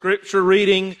Scripture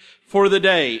reading for the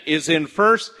day is in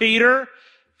 1 Peter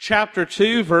chapter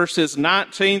 2, verses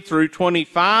 19 through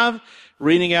 25,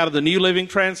 reading out of the New Living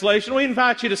Translation. We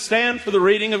invite you to stand for the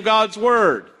reading of God's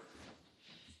Word.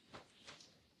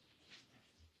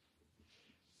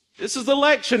 This is the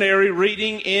lectionary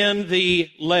reading in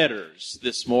the letters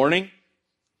this morning,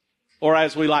 or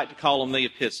as we like to call them, the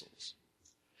epistles.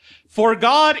 For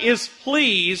God is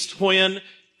pleased when,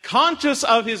 conscious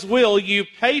of His will, you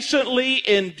patiently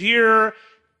endure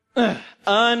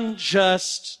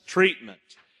unjust treatment.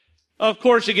 Of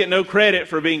course, you get no credit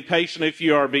for being patient if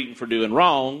you are beaten for doing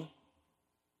wrong.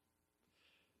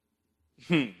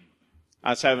 I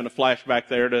was having a flashback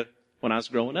there to when I was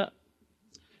growing up.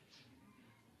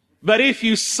 But if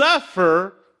you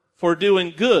suffer for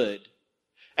doing good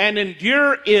and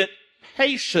endure it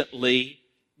patiently,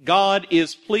 God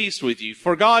is pleased with you.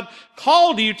 For God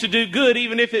called you to do good,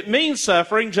 even if it means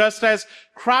suffering, just as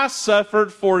Christ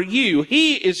suffered for you.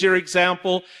 He is your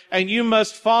example, and you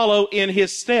must follow in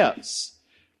His steps.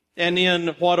 And in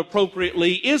what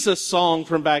appropriately is a song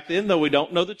from back then, though we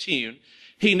don't know the tune,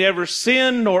 He never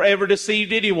sinned nor ever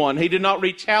deceived anyone. He did not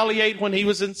retaliate when He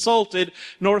was insulted,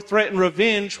 nor threaten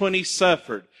revenge when He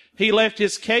suffered. He left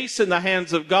His case in the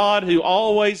hands of God, who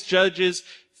always judges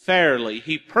fairly.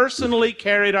 He personally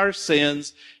carried our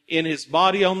sins in His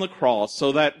body on the cross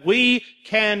so that we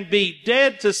can be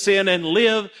dead to sin and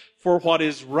live for what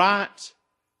is right.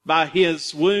 By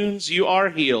His wounds you are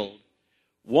healed.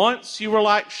 Once you were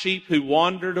like sheep who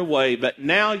wandered away, but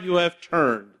now you have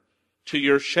turned to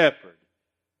your shepherd,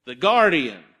 the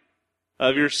guardian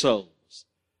of your souls.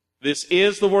 This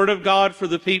is the word of God for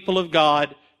the people of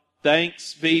God.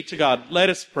 Thanks be to God.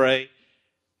 Let us pray.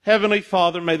 Heavenly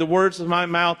Father, may the words of my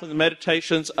mouth and the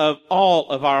meditations of all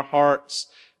of our hearts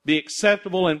be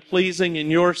acceptable and pleasing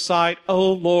in your sight,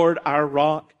 O Lord, our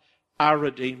rock, our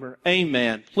Redeemer.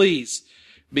 Amen. Please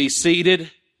be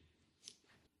seated.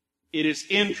 It is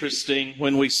interesting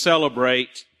when we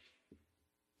celebrate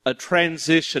a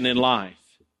transition in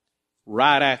life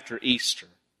right after Easter,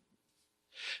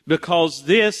 because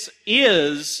this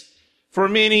is, for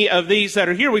many of these that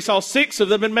are here, we saw 6 of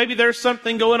them, and maybe there's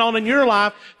something going on in your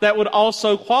life that would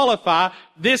also qualify.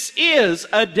 This is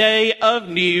a day of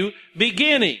new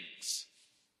beginnings.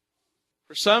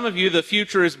 For some of you, the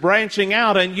future is branching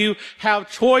out, and you have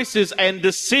choices and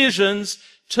decisions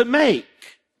to make.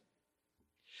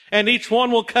 And each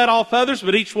one will cut off others,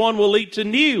 but each one will lead to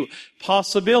new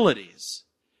possibilities.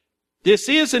 This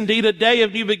is indeed a day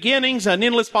of new beginnings and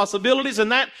endless possibilities,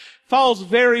 and that falls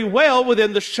very well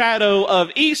within the shadow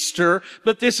of Easter,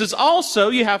 but this is also,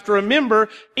 you have to remember,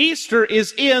 Easter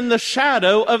is in the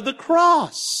shadow of the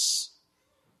cross.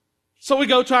 So we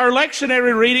go to our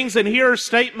lectionary readings, and here are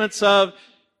statements of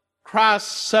Christ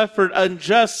suffered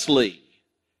unjustly.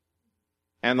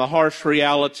 And the harsh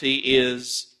reality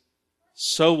is,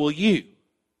 so will you,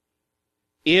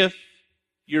 if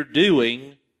you're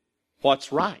doing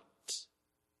what's right.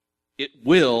 It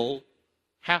will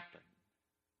happen.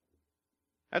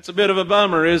 That's a bit of a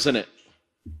bummer, isn't it?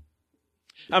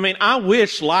 I mean, I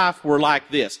wish life were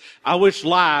like this. I wish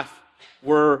life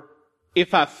were,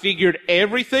 if I figured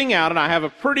everything out, and I have a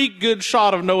pretty good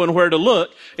shot of knowing where to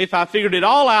look, if I figured it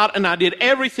all out and I did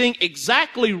everything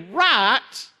exactly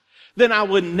right, then I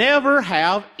would never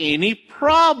have any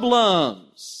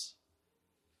problems.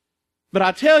 But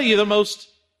I tell you, the most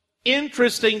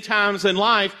interesting times in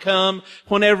life come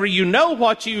whenever you know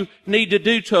what you need to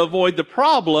do to avoid the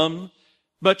problem,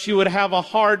 but you would have a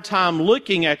hard time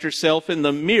looking at yourself in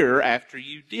the mirror after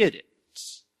you did it.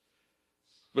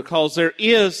 Because there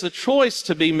is a choice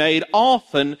to be made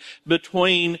often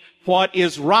between what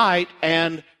is right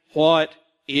and what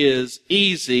is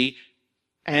easy.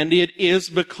 And it is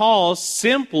because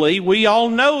simply, we all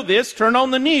know this, turn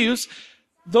on the news,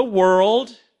 the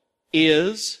world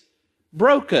is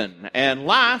broken, and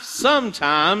life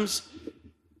sometimes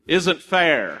isn't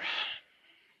fair.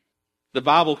 The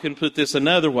Bible can put this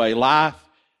another way. Life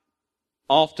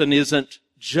often isn't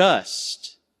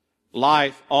just.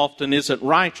 Life often isn't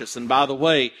righteous. And by the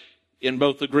way, in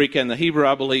both the Greek and the Hebrew,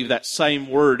 I believe that same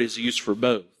word is used for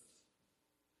both.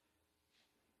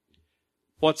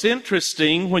 What's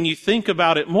interesting when you think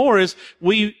about it more is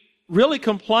we really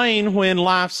complain when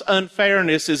life's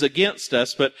unfairness is against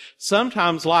us, but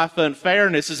sometimes life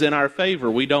unfairness is in our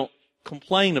favor. We don't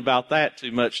complain about that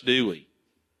too much, do we?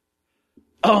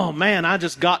 Oh man, I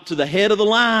just got to the head of the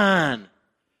line.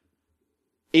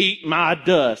 Eat my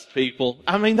dust, people.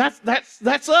 I mean, that's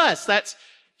us. That's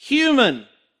human.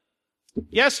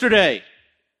 Yesterday,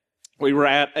 we were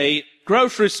at a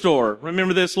grocery store.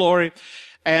 Remember this, Lori?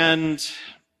 And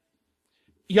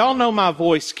Y'all know my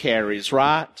voice carries,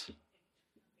 right?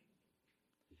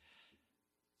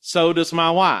 So does my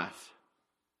wife.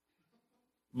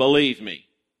 Believe me.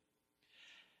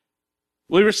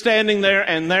 We were standing there,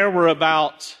 and there were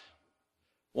about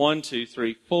 1, 2,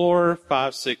 3, 4,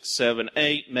 5, 6, 7,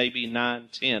 8, maybe 9,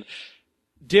 10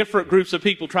 different groups of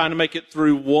people trying to make it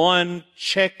through one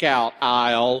checkout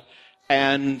aisle.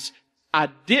 And I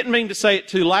didn't mean to say it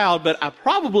too loud, but I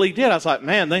probably did. I was like,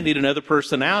 man, they need another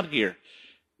person out here.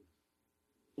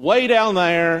 Way down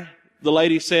there, the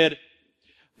lady said,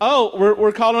 oh,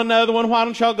 we're calling another one. Why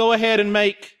don't y'all go ahead and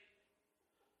make...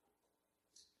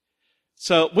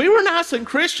 So we were nice and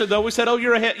Christian, though. We said, oh,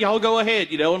 you're ahead. Y'all go ahead,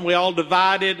 and we all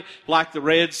divided like the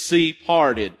Red Sea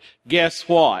parted. Guess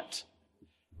what?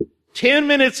 10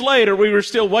 minutes later, we were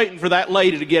still waiting for that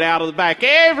lady to get out of the back.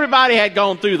 Everybody had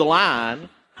gone through the line.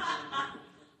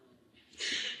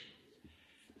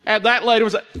 And that lady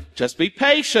was like, just be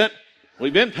patient.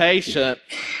 We've been patient.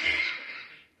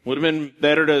 Would have been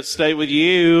better to stay with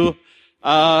you.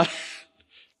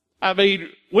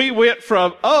 We went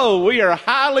from, oh, we are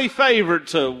highly favored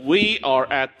to we are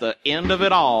at the end of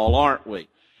it all, aren't we?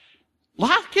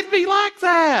 Life can be like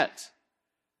that.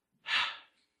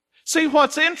 See,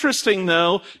 what's interesting,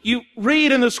 though, you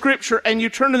read in the Scripture and you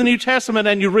turn to the New Testament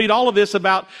and you read all of this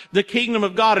about the kingdom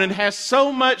of God, and it has so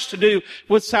much to do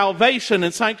with salvation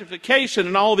and sanctification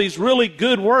and all these really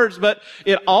good words, but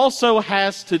it also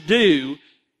has to do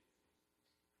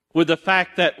with the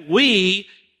fact that we,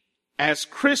 as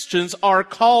Christians, are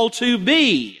called to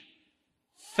be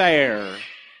fair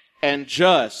and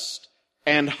just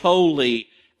and holy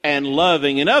and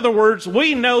loving. In other words,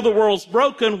 we know the world's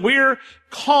broken. We're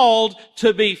called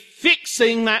to be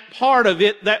fixing that part of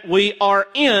it that we are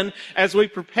in as we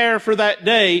prepare for that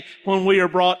day when we are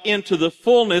brought into the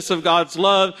fullness of God's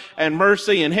love and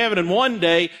mercy in heaven. And one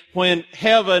day when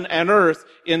heaven and earth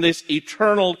in this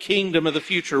eternal kingdom of the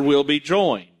future will be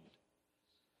joined,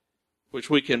 which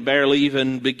we can barely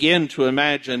even begin to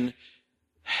imagine,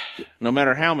 no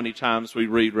matter how many times we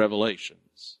read Revelations.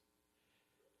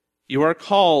 You are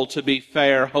called to be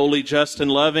fair, holy, just,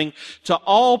 and loving to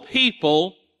all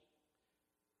people,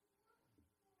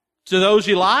 to those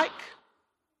you like,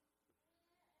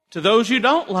 to those you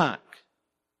don't like.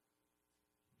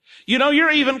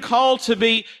 You're even called to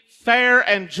be fair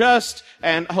and just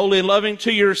and holy and loving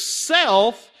to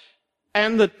yourself.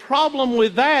 And the problem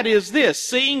with that is this: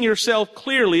 seeing yourself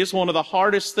clearly is one of the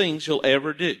hardest things you'll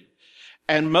ever do.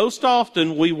 And most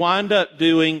often we wind up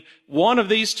doing one of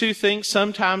these two things,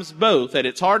 sometimes both. And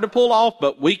it's hard to pull off,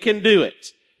 but we can do it.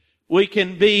 We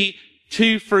can be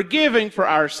too forgiving for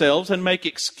ourselves and make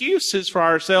excuses for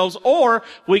ourselves, or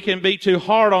we can be too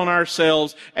hard on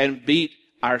ourselves and beat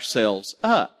ourselves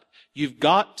up. You've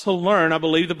got to learn. I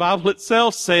believe the Bible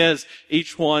itself says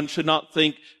each one should not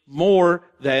think more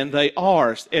than they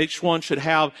are. Each one should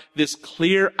have this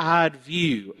clear-eyed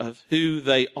view of who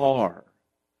they are.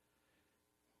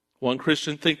 One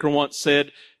Christian thinker once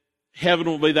said, heaven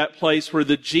will be that place where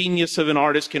the genius of an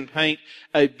artist can paint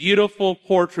a beautiful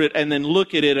portrait and then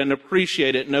look at it and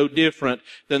appreciate it no different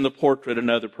than the portrait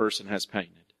another person has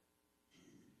painted.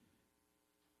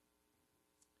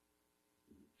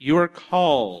 You are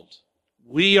called,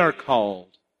 we are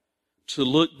called to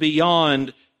look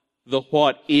beyond the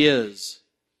what is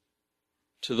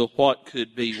to the what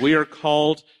could be. We are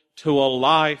called to a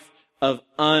life of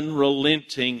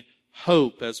unrelenting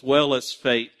hope as well as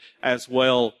faith, as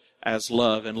well as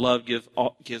love. And love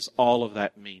gives all of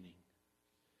that meaning.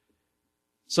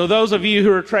 So those of you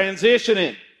who are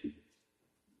transitioning,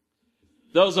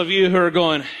 those of you who are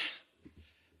going,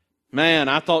 man,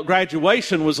 I thought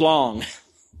graduation was long.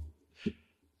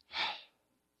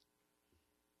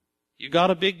 You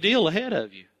got a big deal ahead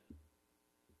of you.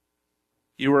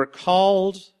 You are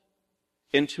called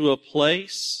into a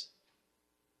place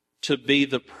to be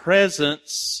the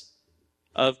presence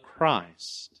of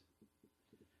Christ.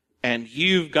 And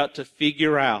you've got to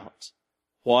figure out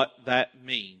what that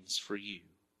means for you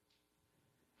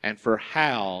and for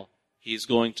how He's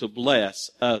going to bless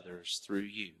others through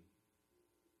you.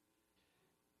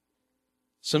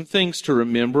 Some things to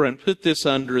remember, and put this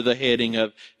under the heading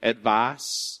of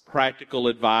advice, practical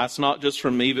advice, not just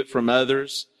from me but from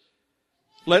others.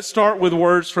 Let's start with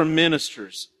words from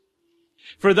ministers.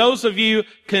 For those of you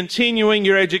continuing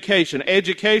your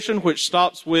education which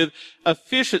stops with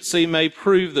efficiency may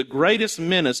prove the greatest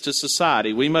menace to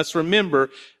society. We must remember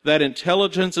that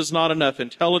intelligence is not enough.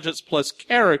 Intelligence plus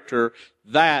character,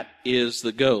 that is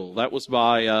the goal. That was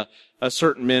by a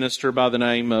certain minister by the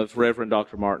name of Reverend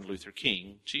Dr. Martin Luther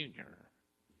King, Jr.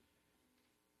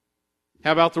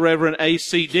 How about the Reverend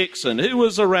A.C. Dixon, who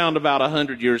was around about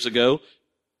 100 years ago,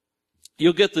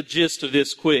 You'll get the gist of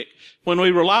this quick. When we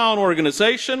rely on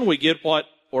organization, we get what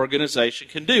organization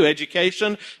can do.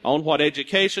 Education, on what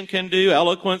education can do.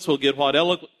 Eloquence, we'll get what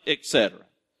eloquence, etc.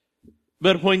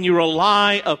 But when you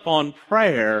rely upon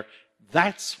prayer,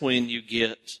 that's when you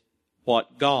get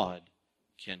what God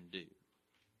can do.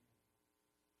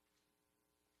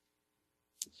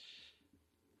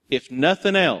 If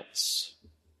nothing else,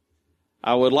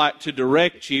 I would like to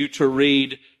direct you to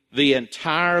read the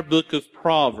entire book of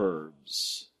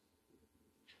Proverbs.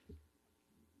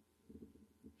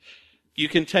 You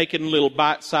can take it in little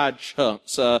bite-sized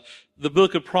chunks. The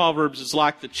book of Proverbs is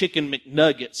like the chicken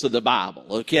McNuggets of the Bible,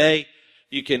 okay?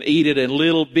 You can eat it in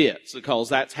little bits because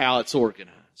that's how it's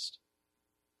organized.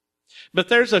 But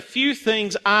there's a few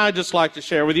things I just like to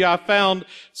share with you. I found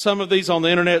some of these on the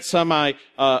internet, some I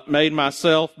made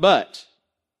myself, but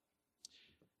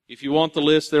if you want the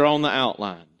list, they're on the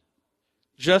outline.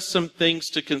 Just some things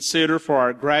to consider for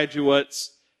our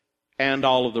graduates and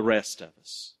all of the rest of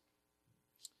us.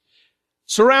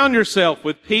 Surround yourself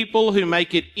with people who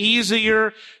make it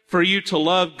easier for you to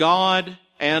love God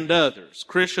and others.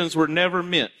 Christians were never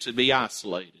meant to be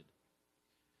isolated.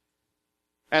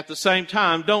 At the same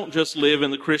time, don't just live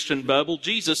in the Christian bubble.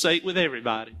 Jesus ate with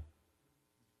everybody.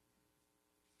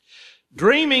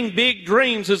 Dreaming big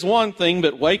dreams is one thing,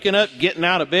 but waking up, getting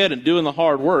out of bed, and doing the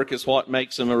hard work is what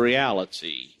makes them a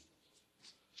reality.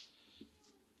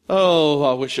 Oh,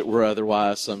 I wish it were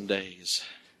otherwise some days.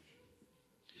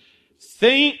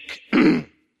 Think,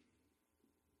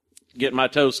 get my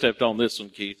toe stepped on this one,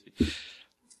 Keith.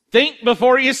 Think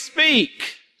before you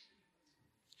speak,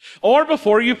 or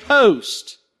before you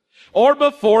post, or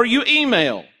before you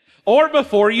email, or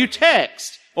before you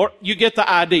text, or you get the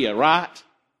idea, right?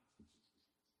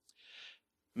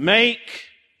 Make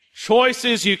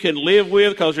choices you can live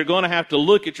with because you're going to have to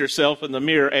look at yourself in the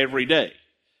mirror every day.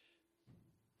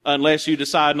 Unless you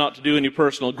decide not to do any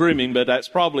personal grooming, but that's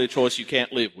probably a choice you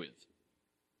can't live with.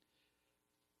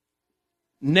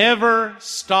 Never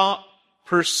stop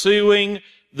pursuing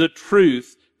the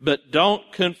truth, but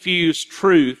don't confuse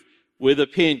truth with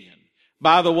opinion.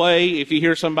 By the way, if you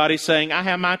hear somebody saying, I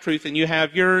have my truth and you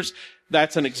have yours,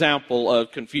 that's an example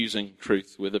of confusing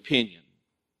truth with opinion.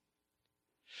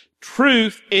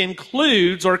 Truth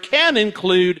includes or can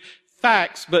include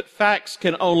facts, but facts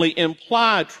can only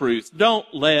imply truth. Don't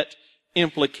let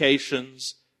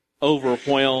implications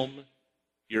overwhelm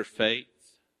your faith.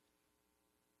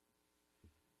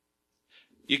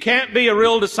 You can't be a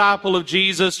real disciple of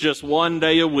Jesus just one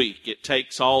day a week. It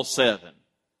takes all 7.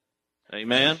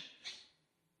 Amen?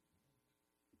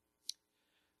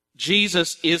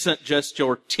 Jesus isn't just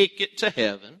your ticket to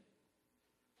heaven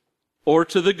or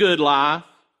to the good life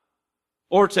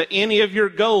or to any of your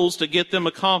goals to get them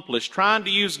accomplished. Trying to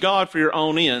use God for your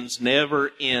own ends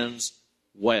never ends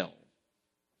well.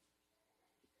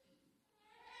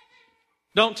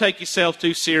 Don't take yourself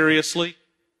too seriously.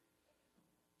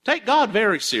 Take God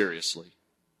very seriously.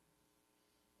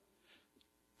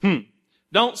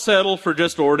 Don't settle for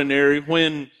just ordinary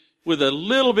when, with a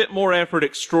little bit more effort,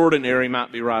 extraordinary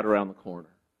might be right around the corner.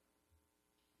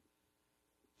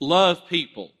 Love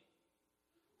people.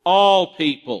 All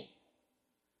people.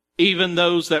 Even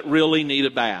those that really need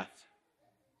a bath.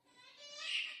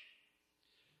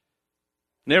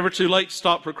 Never too late to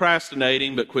stop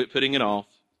procrastinating, but quit putting it off.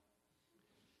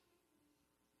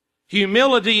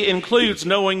 Humility includes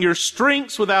knowing your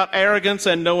strengths without arrogance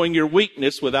and knowing your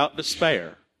weakness without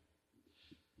despair.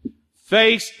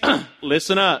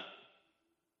 Listen up.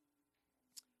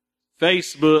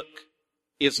 Facebook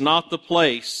is not the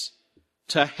place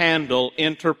to handle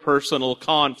interpersonal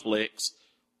conflicts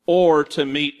or to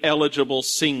meet eligible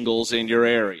singles in your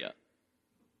area.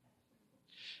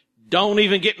 Don't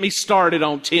even get me started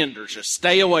on Tinder. Just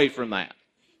stay away from that.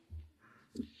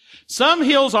 Some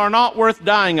hills are not worth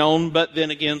dying on, but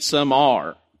then again, some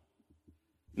are.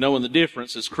 Knowing the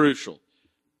difference is crucial.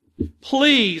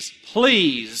 Please,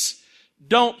 please,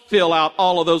 don't fill out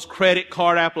all of those credit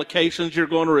card applications you're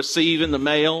going to receive in the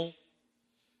mail.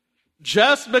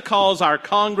 Just because our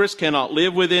Congress cannot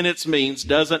live within its means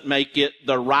doesn't make it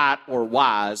the right or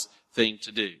wise thing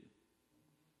to do.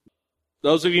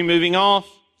 Those of you moving off,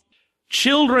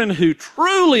 children who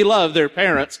truly love their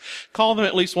parents, call them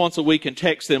at least once a week and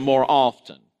text them more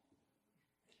often.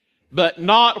 But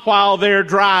not while they're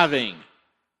driving.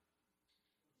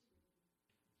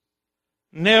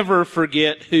 Never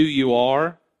forget who you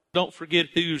are. Don't forget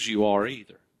whose you are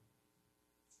either.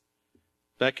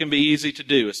 That can be easy to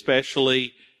do,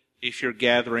 especially if you're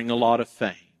gathering a lot of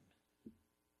fame.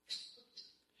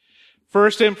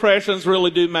 First impressions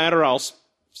really do matter. I'll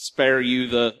spare you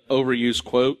the overused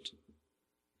quote.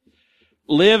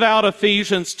 Live out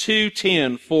Ephesians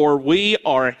 2:10, for we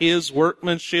are His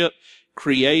workmanship,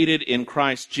 created in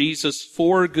Christ Jesus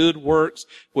for good works,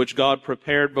 which God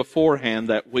prepared beforehand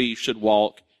that we should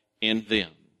walk in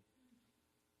them.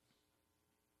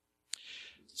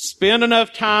 Spend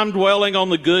enough time dwelling on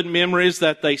the good memories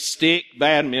that they stick.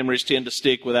 Bad memories tend to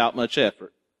stick without much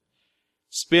effort.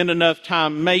 Spend enough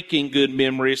time making good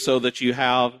memories so that you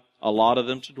have a lot of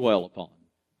them to dwell upon.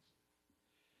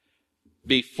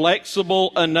 Be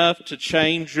flexible enough to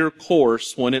change your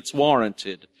course when it's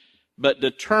warranted, but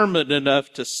determined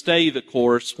enough to stay the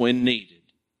course when needed.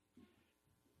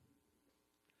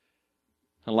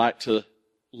 I'd like to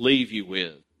leave you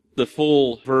with the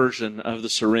full version of the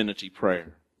Serenity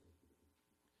Prayer.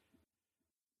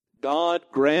 God,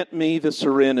 grant me the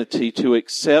serenity to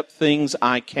accept things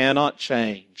I cannot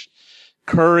change,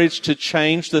 courage to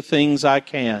change the things I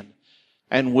can,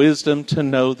 and wisdom to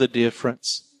know the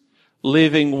difference.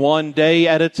 Living one day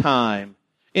at a time,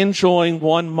 enjoying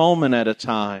one moment at a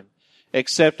time,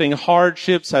 accepting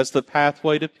hardships as the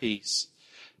pathway to peace,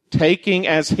 taking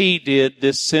as He did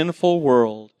this sinful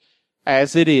world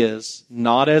as it is,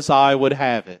 not as I would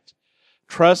have it,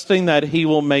 trusting that He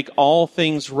will make all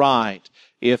things right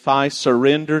if I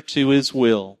surrender to His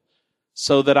will,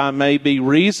 so that I may be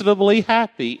reasonably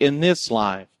happy in this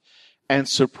life and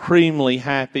supremely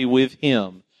happy with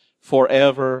Him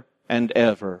forever and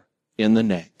ever in the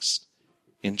next.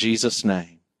 In Jesus'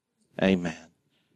 name, amen.